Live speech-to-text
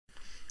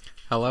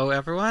Hello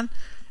everyone,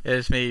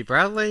 it's me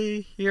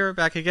Bradley here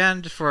back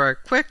again just for a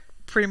quick,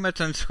 pretty much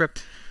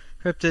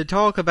unscripted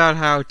talk about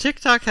how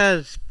TikTok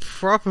has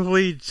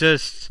probably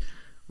just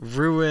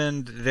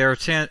ruined their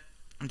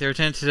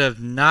chances of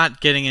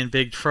not getting in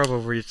big trouble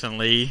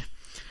recently,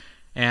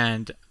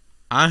 and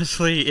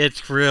honestly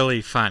it's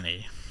really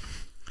funny.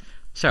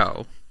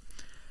 So,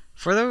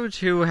 for those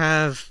who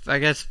have, I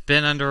guess,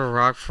 been under a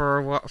rock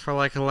for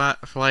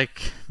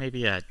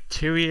maybe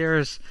 2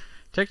 years,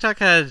 TikTok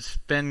has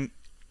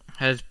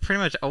pretty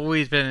much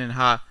always been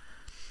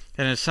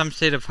in some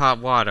state of hot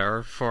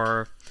water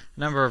for a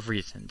number of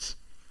reasons.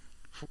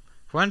 For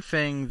one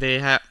thing,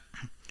 there's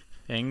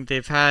been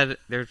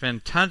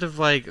tons of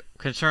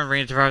concern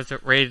raised about the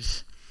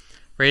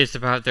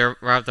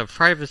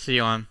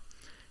privacy of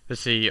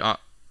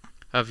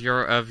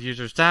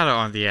users' data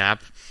on the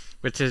app,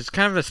 which is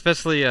kind of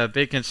especially a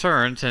big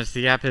concern since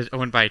the app is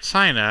owned by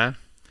China.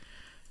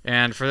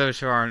 And for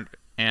those who aren't,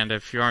 and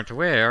if you aren't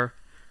aware,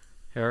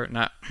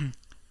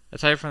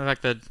 aside from the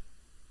fact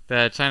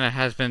that China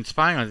has been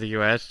spying on the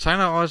U.S.,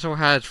 China also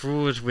has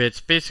rules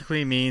which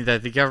basically mean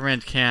that the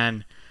government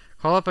can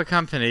call up a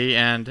company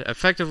and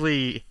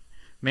effectively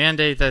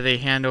mandate that they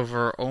hand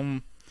over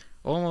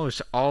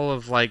almost all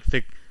of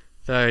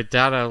the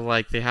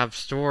data they have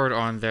stored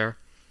on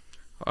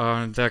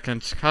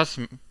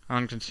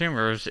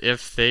consumers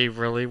if they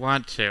really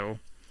want to.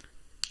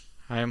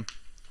 I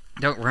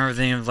don't remember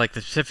the name of the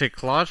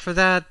specific laws for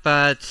that,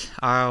 but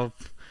I'll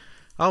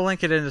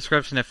link it in the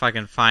description if I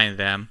can find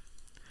them.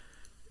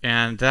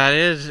 And that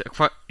is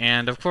quite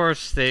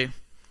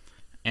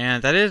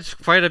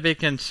a big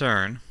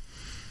concern.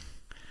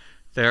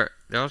 There's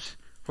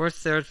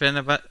been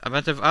a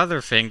bunch of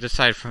other things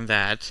aside from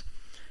that.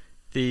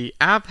 The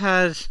app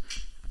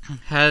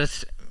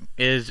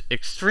is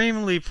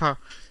extremely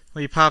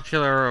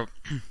popular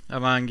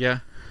among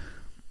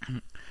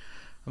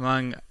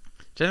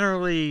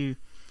generally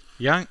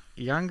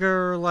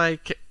younger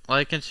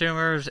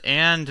consumers,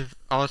 and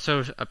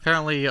also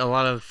apparently a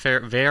lot of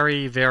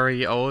very,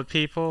 very old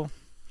people.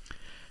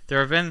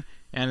 And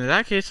in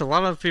that case, a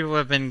lot of people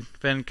have been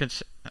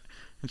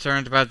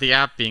concerned about the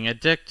app being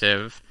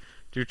addictive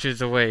due to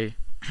the way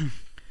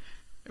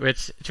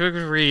which, to a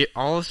degree,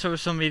 all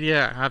social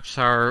media apps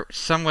are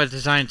somewhat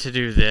designed to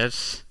do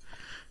this.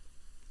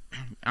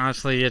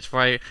 Honestly, it's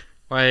why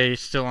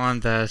still on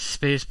the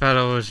Space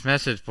Battles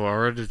message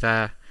board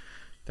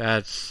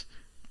that's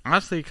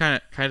honestly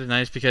kind of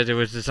nice, because it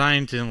was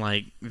designed in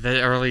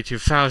the early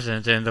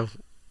 2000s, and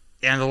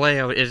the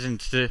layout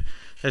isn't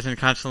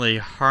constantly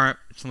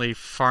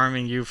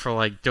farming you for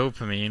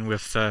dopamine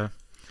with an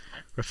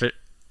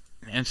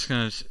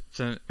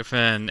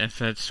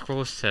infinite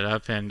scroll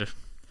setup, and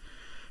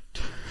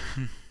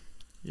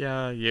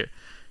yeah, you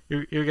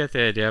get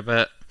the idea.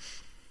 But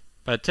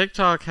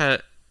TikTok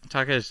is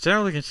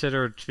generally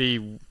considered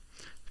to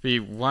be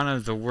one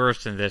of the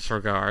worst in this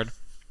regard.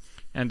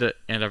 And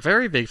a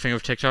very big thing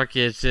of TikTok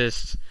is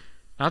is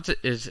a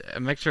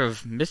mixture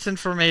of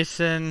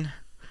misinformation,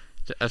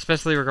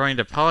 especially regarding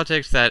to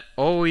politics, that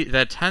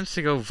tends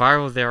to go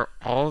viral there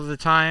all the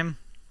time.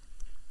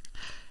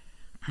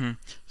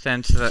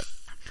 Since the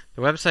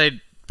website,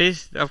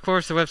 of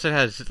course, the website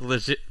has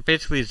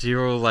basically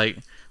zero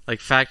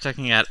fact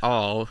checking at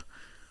all,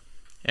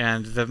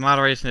 and the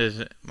moderation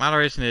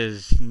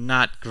is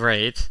not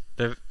great.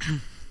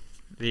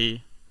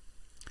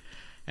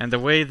 And the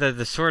way that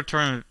the short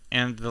term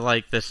and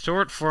the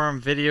short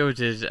form videos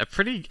is a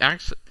pretty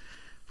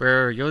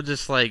where you'll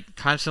just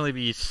constantly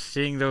be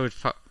seeing those,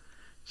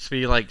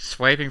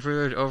 swiping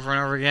through those over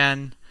and over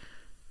again.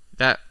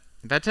 That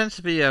tends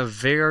to be a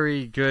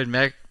very good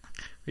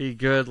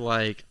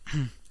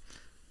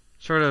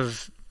sort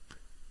of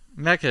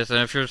mechanism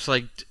if you're just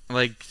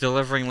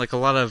delivering a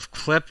lot of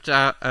clipped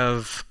out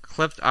of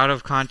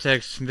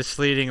context,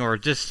 misleading, or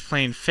just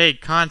plain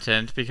fake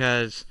content,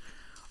 because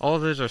all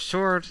of those are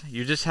short.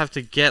 You just have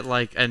to get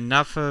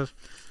enough in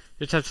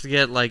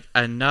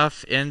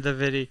the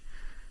video.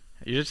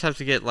 You just have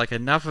to get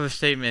enough of a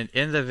statement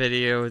in the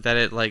video that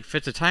it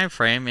fits a time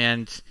frame,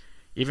 and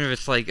even if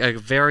it's a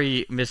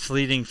very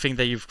misleading thing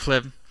that you've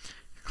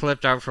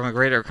clipped out from a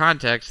greater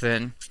context,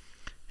 then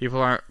people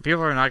are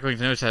not going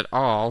to notice at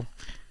all.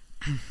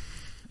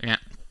 Yeah.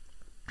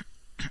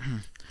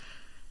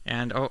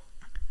 And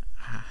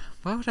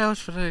what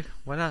else there's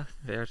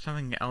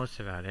something else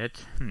about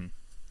it.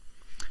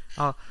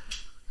 I'll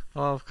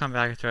come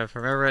back to it if I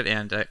remember it.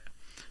 And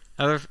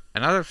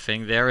another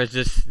thing there is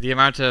just the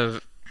amount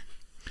of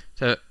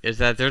is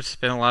that there's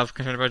been a lot of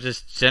concern about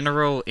just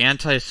general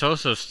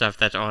antisocial stuff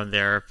that's on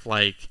there.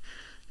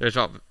 There's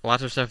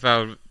lots of stuff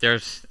about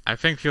I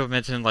think people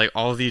mentioned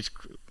all these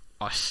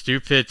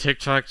stupid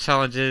TikTok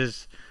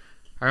challenges.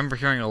 I remember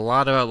hearing a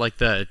lot about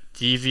the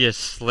devious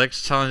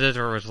slicks challenges,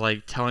 where it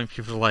was telling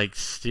people to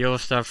steal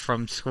stuff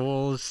from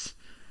schools.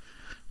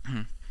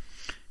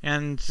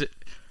 And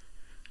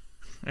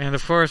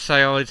of course,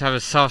 I always have a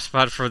soft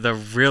spot for the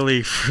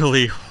really,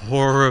 really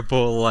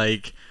horrible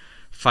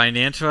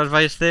financial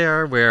advice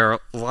there, where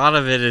a lot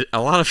of it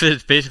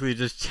is basically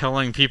just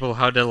telling people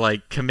how to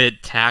like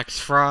commit tax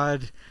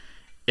fraud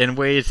in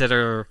ways that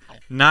are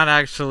not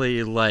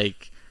actually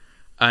like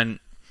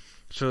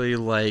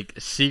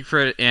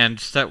secret and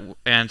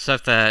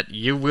stuff that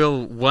you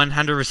will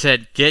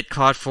 100% get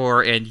caught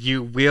for and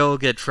you will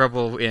get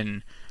trouble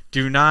in.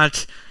 Do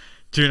not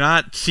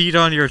cheat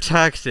on your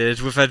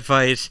taxes with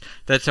advice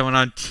that someone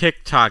on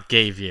TikTok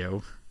gave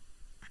you.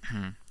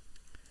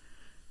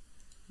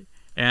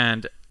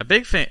 And a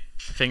big thing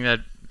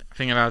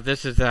about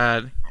this is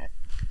that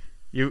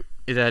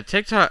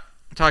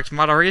TikTok's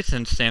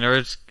moderation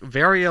standards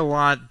vary a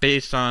lot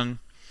based on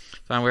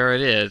where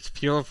it is.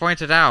 People have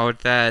pointed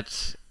out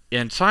that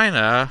in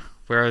China,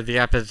 where the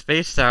app is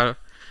based out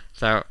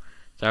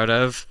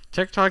of,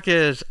 TikTok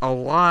is a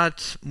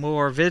lot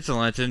more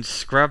vigilant in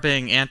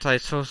scrubbing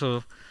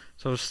antisocial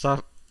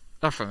stuff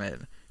from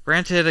it.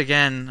 Granted,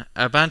 again,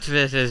 a bunch of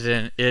it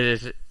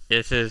is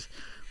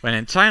when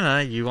in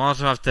China you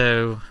also have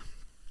to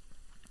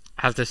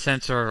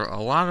censor a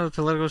lot of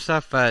political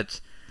stuff, but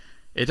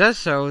it does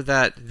so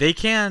that they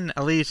can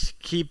at least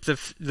keep the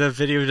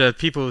videos of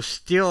people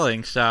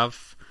stealing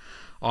stuff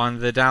on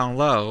the down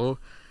low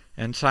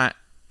in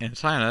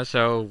China,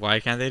 so why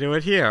can't they do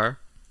it here?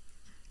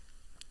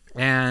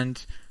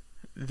 And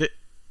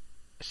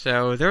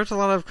so there's a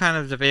lot of kind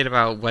of debate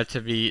about what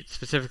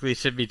specifically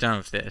should be done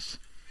with this.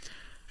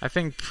 I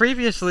think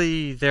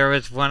previously there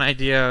was one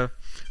idea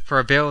for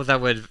a bill that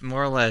would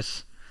more or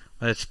less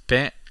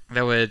that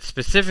would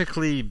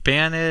specifically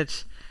ban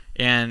it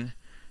and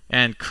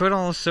could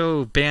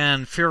also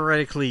ban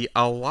theoretically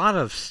a lot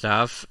of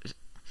stuff.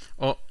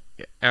 Well,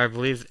 I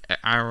believe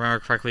I remember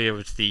correctly, it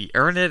was the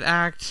Earn It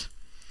Act,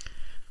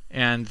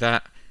 and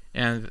among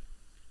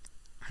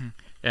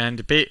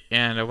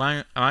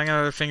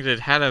other things, it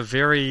had a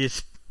very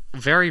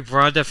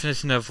broad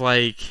definition of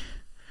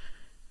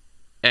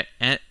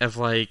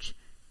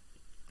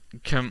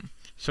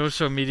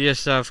social media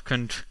stuff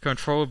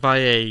controlled by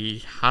a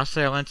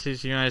hostile entity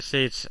to the United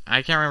States.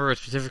 I can't remember it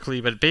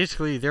specifically, but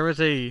basically there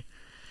was a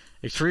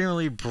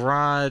extremely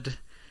broad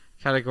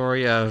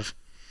category of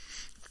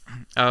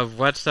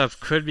what stuff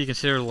could be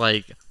considered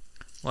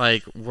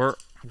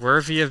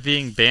worthy of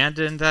being banned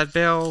in that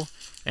bill,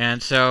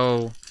 and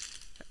so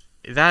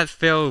that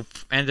bill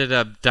ended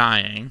up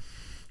dying.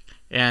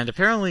 And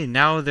apparently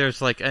now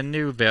there's like a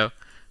new bill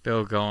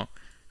going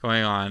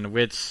on,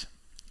 which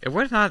it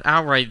would not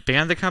outright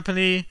ban the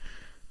company,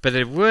 but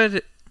it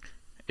would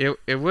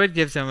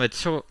give them a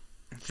choice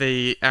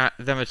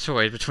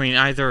between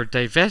either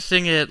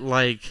divesting it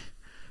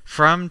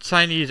from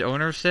Chinese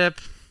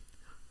ownership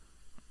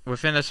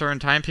within a certain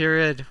time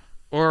period,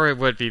 or it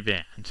would be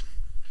banned.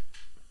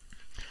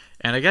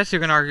 And I guess you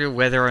can argue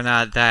whether or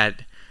not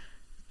that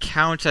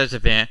counts as a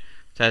ban.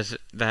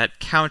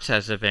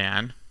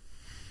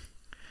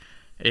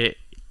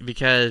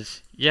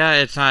 Because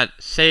it's not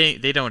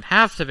saying they don't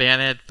have to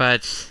ban it,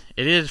 but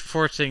it is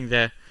forcing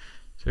so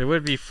it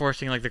would be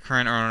forcing the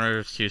current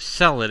owners to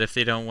sell it if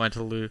they don't want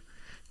to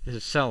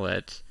sell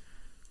it.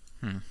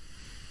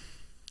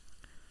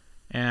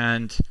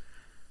 And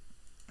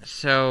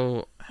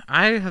so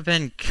I have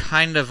been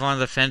kind of on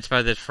the fence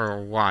by this for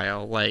a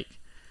while,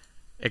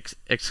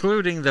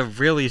 excluding the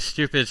really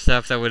stupid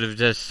stuff that would have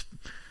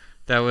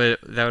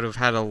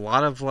had a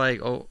lot of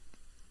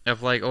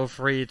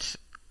overreach.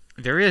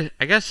 I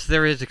guess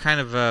there is a kind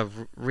of a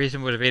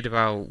reasonable debate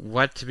about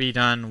what to be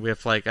done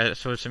with a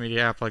social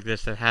media app like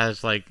this that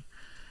has a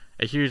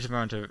huge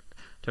amount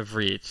of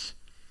reach.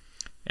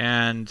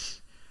 And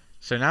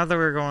so now that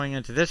we're going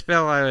into this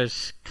bill, I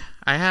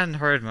hadn't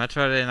heard much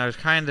about it, and I was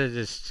kind of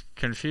just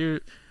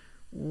confused,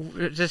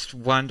 just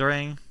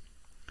wondering.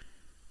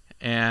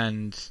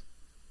 And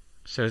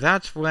so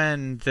that's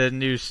when the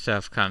new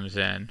stuff comes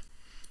in.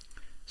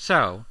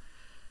 So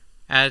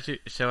as we've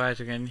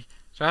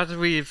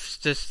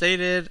just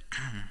stated,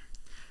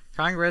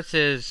 Congress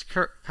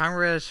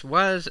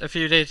was a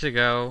few days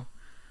ago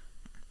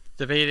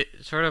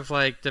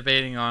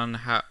debating on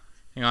how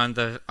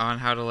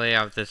to lay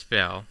out this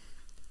bill,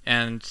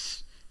 and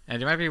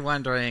you might be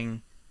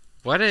wondering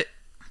what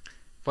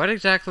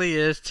exactly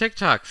is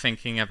TikTok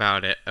thinking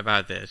about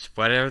this?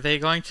 What are they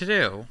going to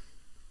do?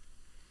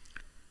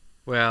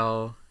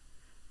 Well,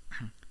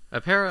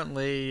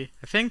 apparently,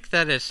 I think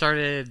that it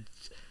started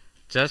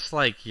just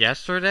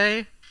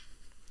yesterday.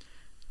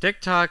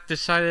 TikTok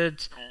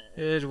decided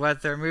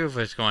what their move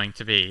was going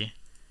to be,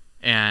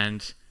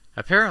 and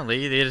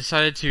apparently they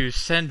decided to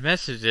send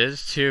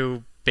messages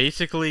to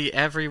basically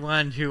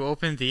everyone who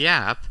opened the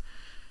app,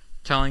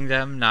 telling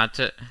them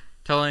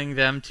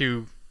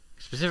to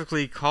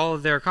specifically call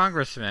their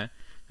congressman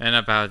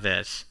about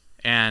this.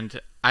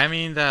 And I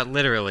mean that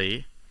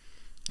literally.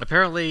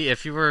 Apparently,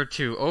 if you were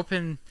to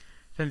open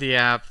the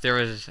app, there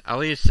was at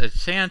least a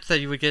chance that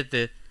you would get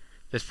this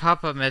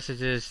pop-up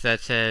messages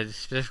that said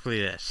specifically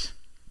this.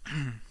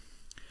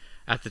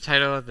 At the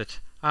title of the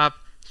top,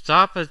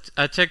 stop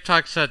a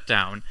TikTok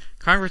shutdown.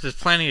 Congress is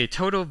planning a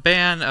total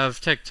ban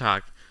of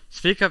TikTok.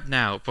 Speak up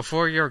now,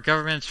 before your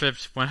government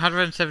strips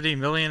 170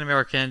 million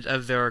Americans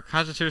of their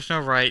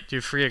constitutional right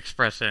to free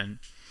expression.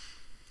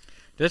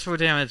 This will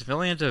damage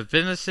millions of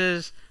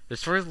businesses,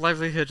 destroy the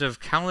livelihoods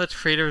of countless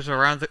creators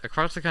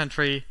across the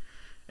country,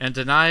 and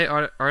deny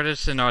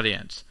artists an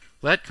audience.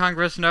 Let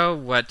Congress know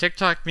what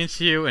TikTok means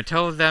to you and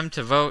tell them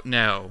to vote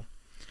no.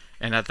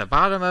 And at the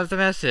bottom of the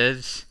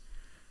message,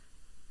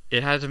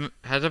 it has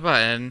a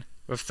button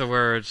with the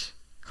words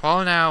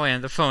 "Call Now"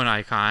 and the phone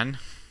icon.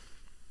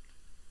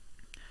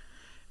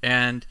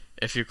 And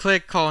if you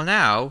click "Call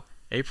Now,"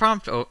 a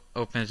prompt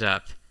opens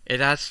up. It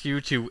asks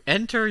you to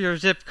enter your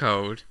zip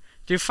code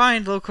to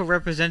find local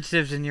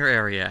representatives in your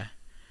area.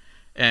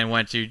 And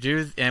once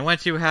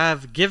you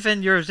have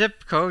given your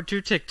zip code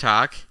to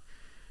TikTok,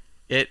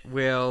 it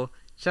will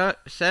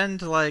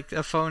send like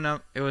a phone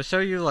it will show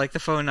you like the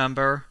phone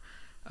number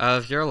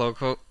of a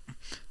local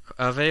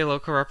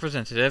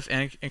representative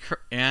and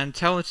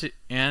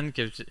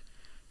gives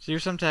you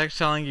some text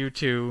telling you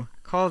to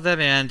call them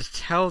and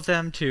tell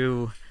them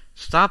to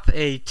stop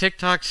a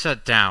TikTok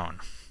shutdown.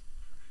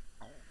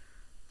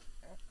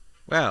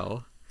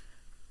 Well,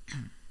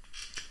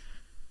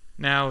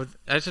 now,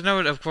 I should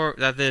note, of course,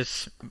 that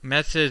this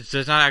message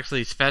does not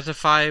actually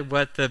specify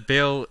what the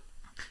bill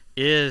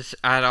is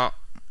at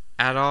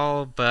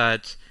all,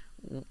 but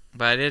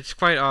it's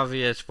quite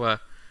obvious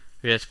what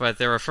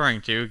they're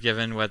referring to,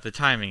 given what the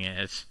timing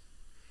is.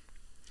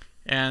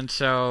 And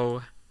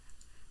so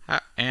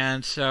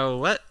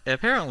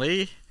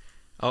apparently,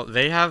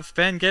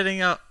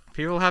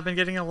 people have been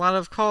getting a lot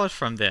of calls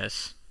from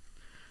this.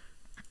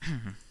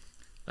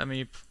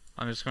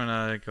 I'm just going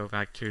to go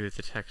back to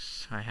the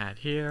text I had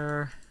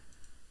here.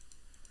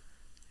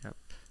 Yep.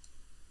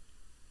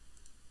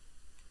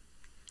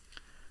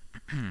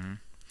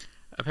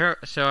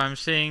 So I'm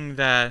seeing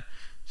that.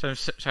 So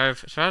as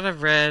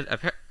I've read,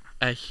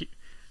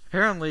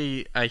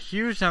 apparently a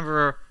huge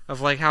number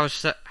of like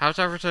house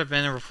efforts have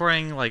been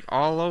reporting like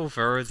all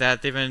over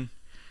that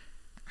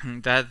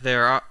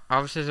their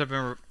offices have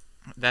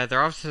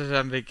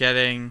been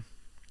getting.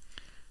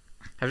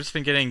 I've just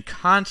been getting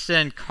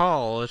constant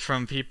calls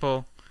from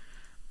people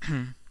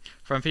who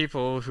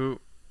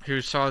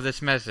saw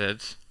this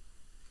message.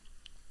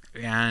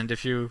 And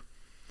if you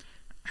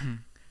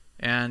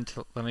and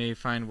let me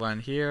find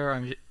one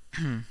here.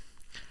 Here's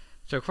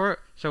from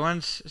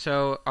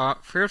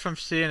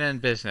CNN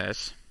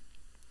Business.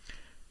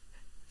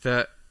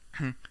 The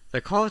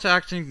call to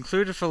action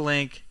included a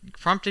link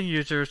prompting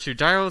users to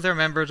dial their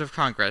members of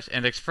Congress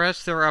and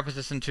express their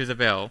opposition to the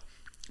bill.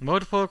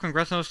 Multiple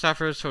congressional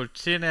staffers told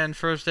CNN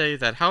Thursday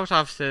that House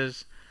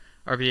offices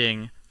are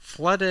being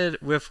flooded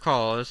with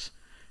calls,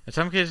 in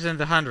some cases in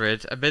the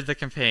hundreds, amid the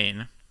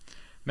campaign.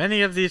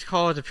 Many of these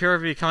calls appear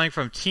to be coming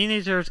from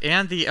teenagers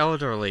and the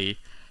elderly,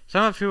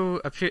 some of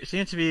who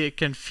seem to be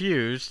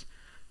confused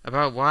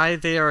about why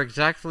they are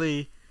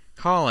exactly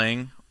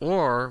calling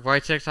or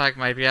why TikTok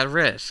might be at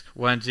risk,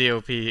 one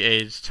GOP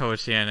aide told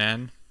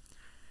CNN.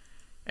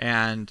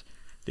 And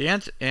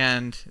that's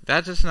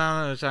just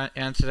not an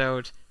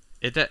antidote.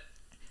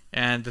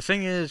 And the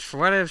thing is, for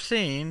what I've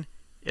seen,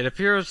 it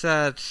appears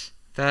that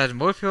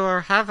most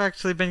people have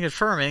actually been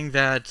confirming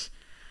that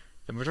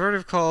the majority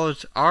of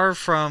calls are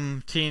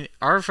from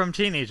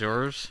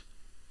teenagers,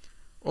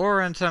 or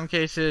in some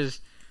cases,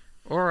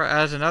 or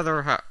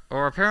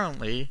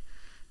apparently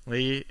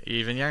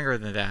even younger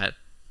than that.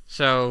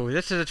 So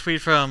this is a tweet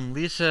from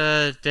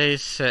Lisa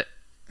DESJARDINS.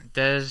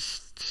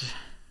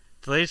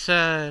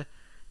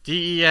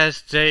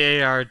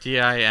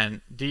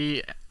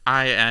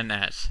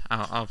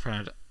 I'll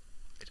pronounce it.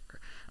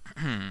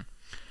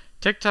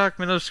 TikTok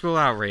middle school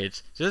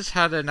outrage. Just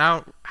had an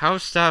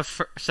house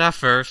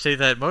staffer say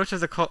that most of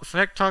the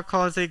TikTok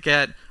calls they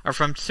get are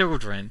from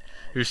children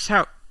who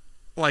sound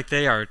like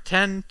they are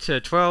 10 to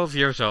 12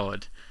 years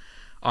old.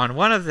 On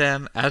one of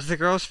them, as the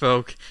girl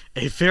spoke,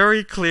 a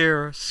very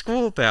clear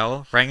school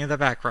bell rang in the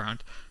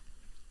background.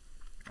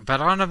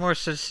 But on a more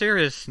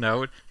serious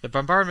note, the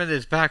bombardment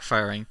is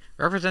backfiring.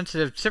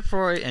 Representative Chip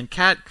Roy and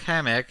Kat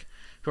Kamek,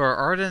 who are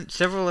ardent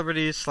civil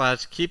liberties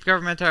 / keep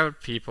government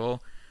out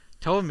people,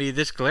 told me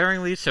this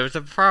glaringly shows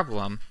the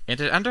problem, and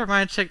it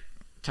undermines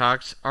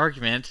TikTok's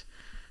argument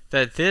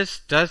that this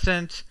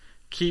doesn't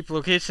keep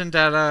location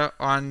data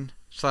on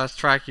 /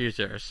 track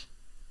users.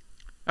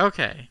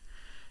 Okay,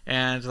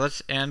 and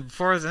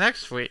before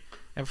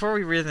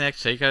we read the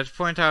next week, I just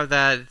point out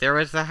that there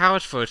was the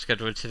House vote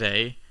scheduled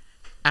today.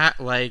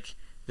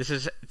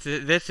 This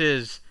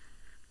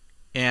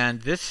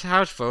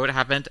House vote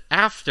happened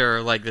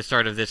after the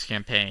start of this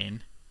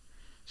campaign.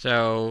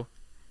 So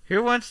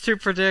who wants to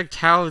predict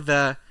how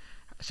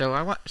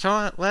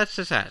let's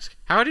just ask,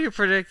 how do you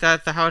predict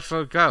that the House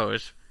vote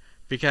goes?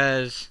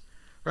 Because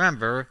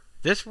remember,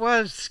 and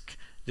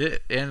the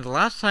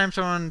last time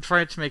someone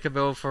tried to make a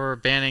bill for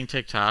banning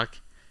TikTok,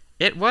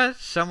 it was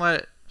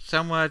somewhat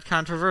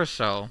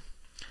controversial.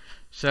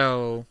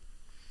 So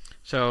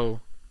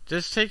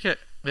just make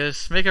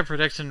a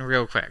prediction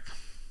real quick.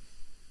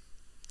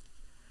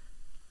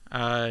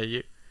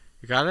 You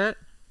got it?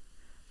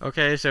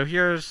 Okay, so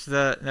here's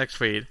the next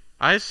tweet.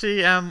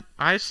 ICYMI.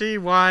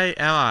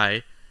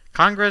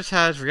 Congress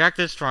has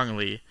reacted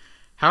strongly.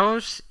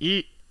 House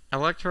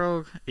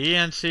Electoral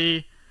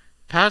ENC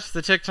passed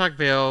the TikTok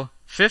bill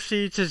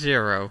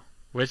 50-0,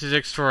 which is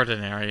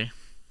extraordinary.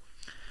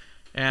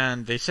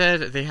 And they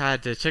said they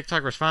had the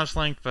TikTok response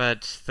link,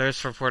 but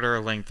this reporter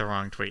linked the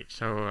wrong tweet.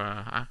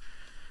 So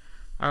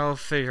I'll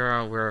figure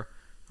out where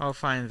I'll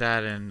find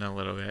that in a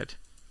little bit.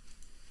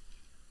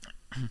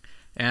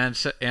 And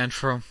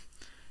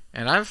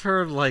I've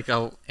heard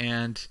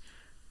and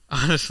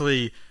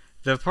honestly,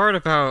 the part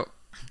about,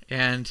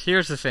 and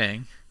here's the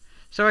thing.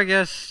 So I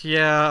guess,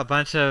 yeah, a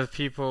bunch of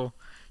people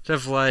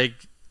of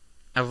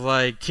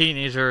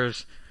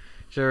teenagers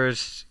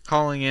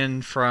calling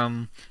in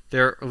from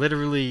they're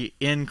literally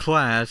in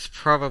class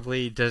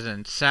probably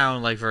doesn't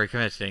sound like very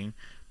convincing,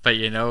 but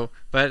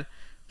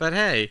but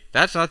hey,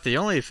 that's not the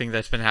only thing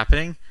that's been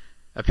happening.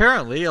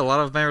 Apparently, a lot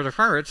of members of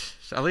Congress,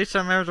 at least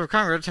some members of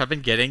Congress, have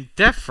been getting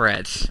death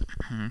threats.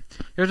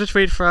 Here's a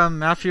tweet from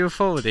Matthew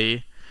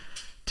Foldy.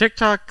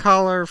 TikTok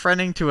caller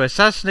threatening to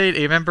assassinate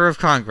a member of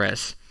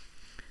Congress.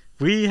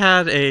 We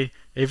had a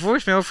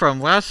voicemail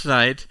from last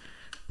night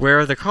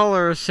where the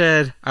caller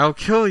said, "I'll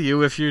kill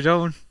you if you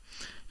don't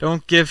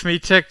give me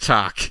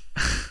TikTok."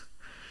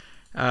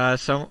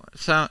 So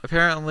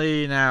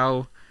apparently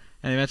now,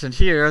 and he mentioned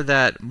here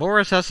that more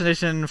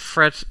assassination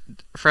threats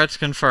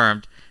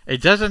confirmed. A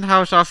dozen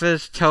House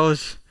offices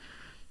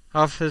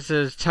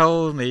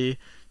tell me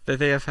that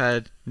they have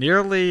had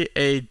nearly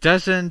a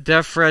dozen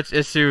death threats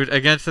issued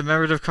against the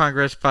members of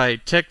Congress by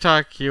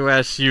TikTok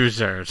US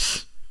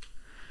users.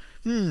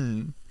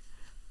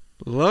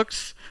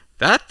 Looks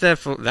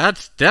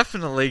that's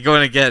definitely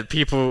going to get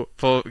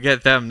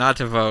get them not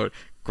to vote.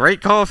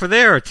 Great call for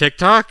there,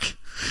 TikTok.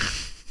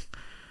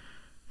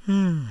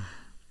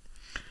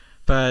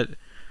 But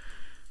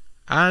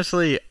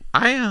honestly,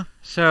 I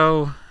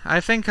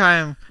think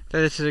that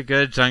this is a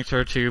good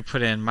juncture to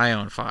put in my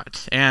own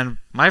thoughts. And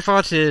my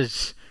thoughts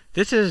is,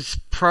 this is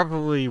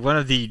probably one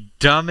of the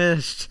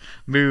dumbest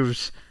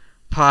moves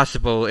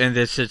possible in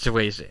this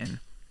situation.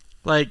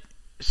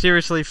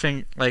 Seriously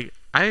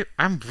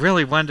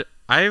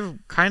I'm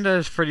kind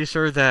of pretty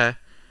sure that,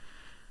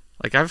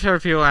 I've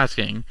heard people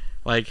asking,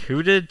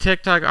 who did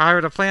TikTok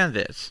hire to plan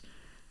this?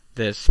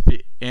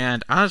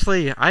 And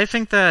honestly, I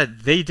think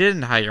that they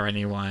didn't hire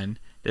anyone.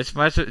 This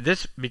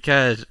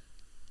because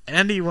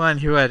anyone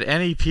who had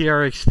any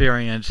PR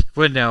experience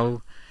would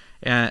know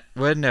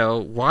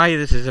why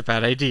this is a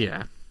bad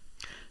idea.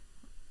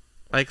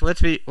 This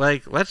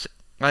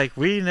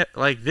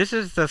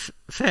is the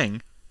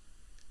thing.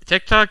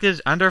 TikTok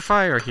is under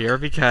fire here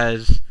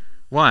because,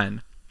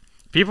 one,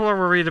 people are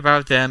worried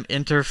about them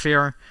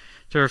interfering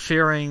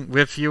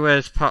with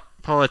U.S.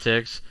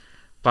 politics,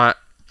 but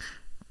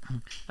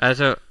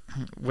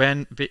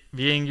when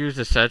being used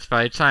as such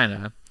by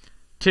China.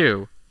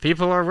 Two,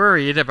 people are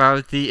worried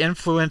about the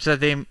influence that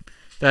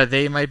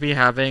they might be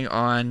having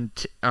on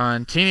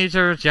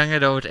teenagers, young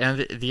adults,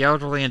 and the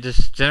elderly, and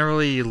just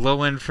generally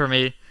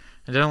generally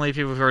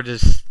people who are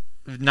just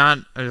not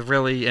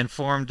really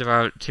informed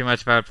too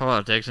much about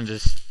politics and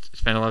just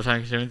spend a lot of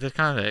time consuming this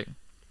content.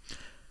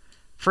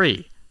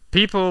 3.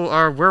 People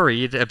are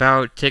worried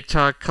about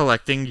TikTok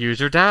collecting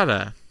user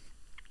data.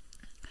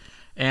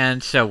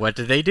 And so what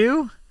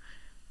do?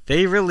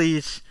 They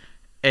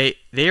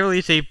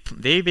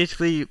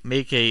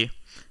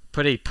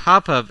put a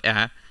pop-up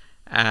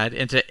ad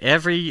into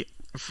every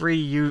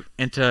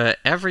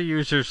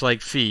user's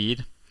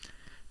feed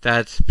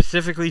that's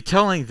specifically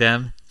telling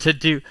them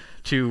to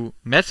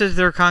message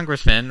their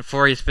congressman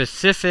for a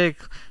specific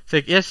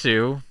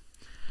issue,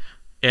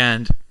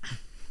 and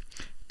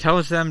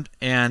tells them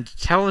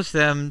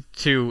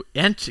to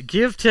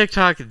give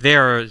TikTok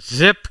their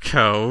zip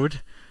code,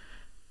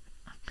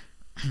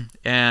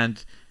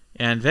 and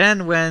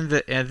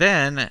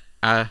then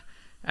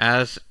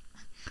as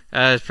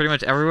pretty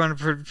much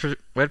everyone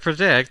would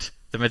predict,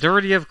 the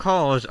majority of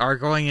calls are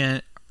going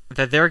in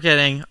that they're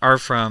getting are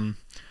from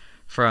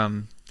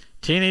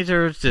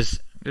teenagers,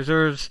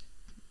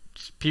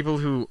 people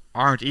who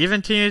aren't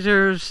even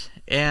teenagers,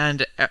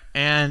 and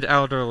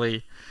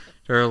elderly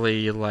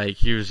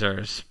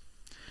users.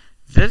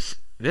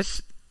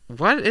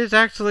 What is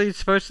actually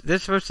supposed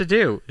to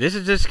do? This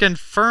is just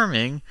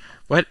confirming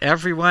what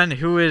everyone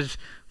who is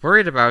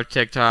worried about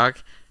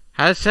TikTok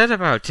has said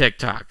about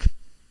TikTok.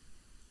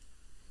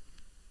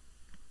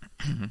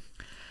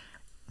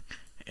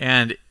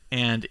 and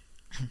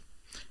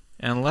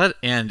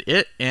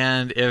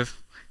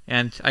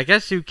I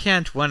guess you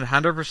can't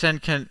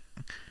 100%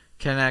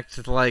 connect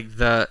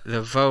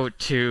the vote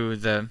to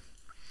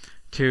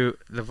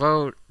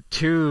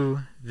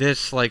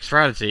this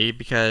strategy,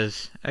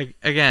 because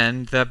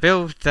again, the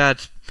bill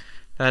that's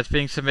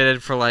being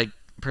submitted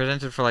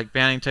presented for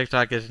banning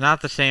TikTok is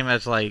not the same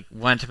as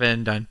what's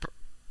been done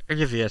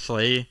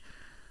previously,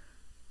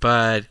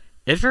 but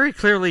it very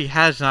clearly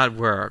has not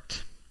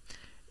worked,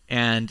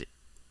 and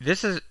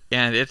it's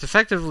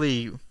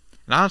effectively, and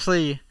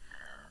honestly,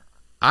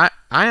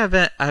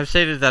 I've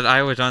stated that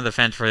I was on the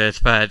fence for this,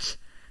 but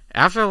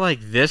after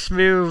this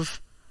move,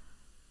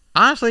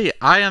 honestly,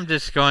 I am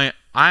just going.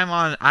 I'm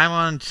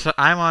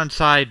on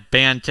side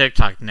ban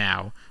TikTok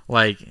now.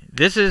 Like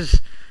this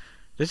is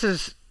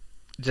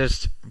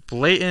just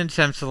blatant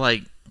attempts to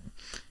like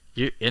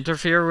you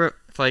interfere with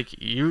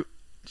like you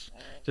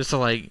just to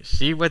like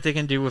see what they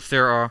can do with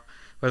their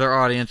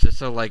audience, just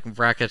to like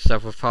bracket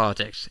stuff with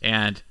politics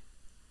and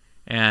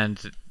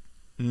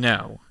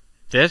no,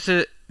 this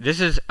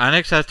is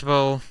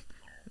unacceptable.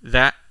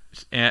 That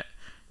uh,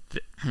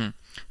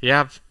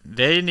 yeah,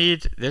 they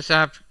need this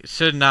app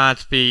should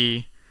not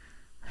be.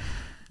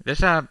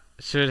 This app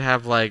should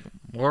have like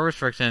more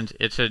restrictions.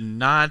 It should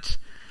not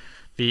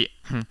be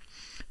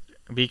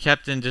be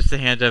kept in just the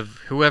hands of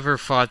whoever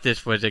thought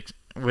this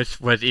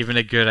was even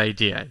a good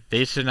idea.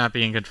 They should not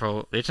be in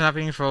control. They should not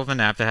be in control of an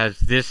app that has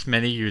this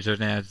many users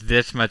and has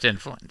this much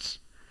influence.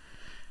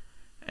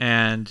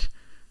 And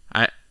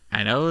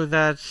I know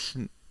that's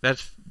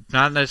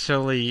not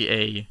necessarily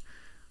a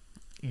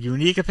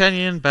unique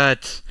opinion,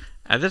 but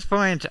at this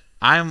point,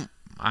 I'm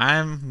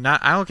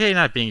okay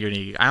not being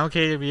unique. I'm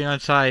okay being on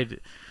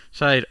side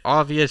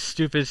obvious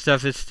stupid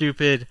stuff is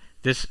stupid.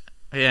 This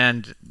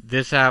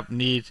app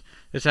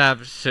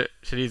should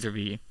either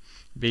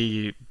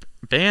be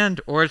banned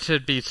or it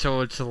should be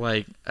sold to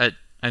like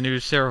a new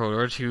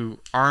shareholders who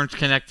aren't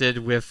connected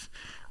with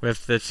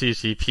the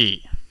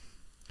CCP.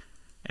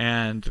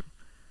 And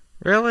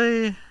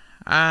really,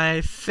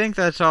 I think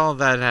that's all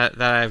that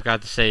I've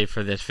got to say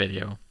for this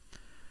video.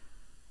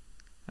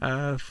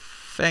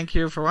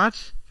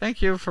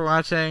 Thank you for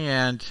watching,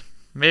 and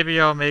maybe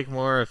I'll make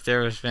more if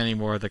there's any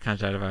more that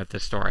comes out about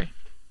this story.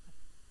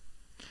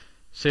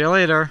 See you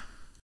later.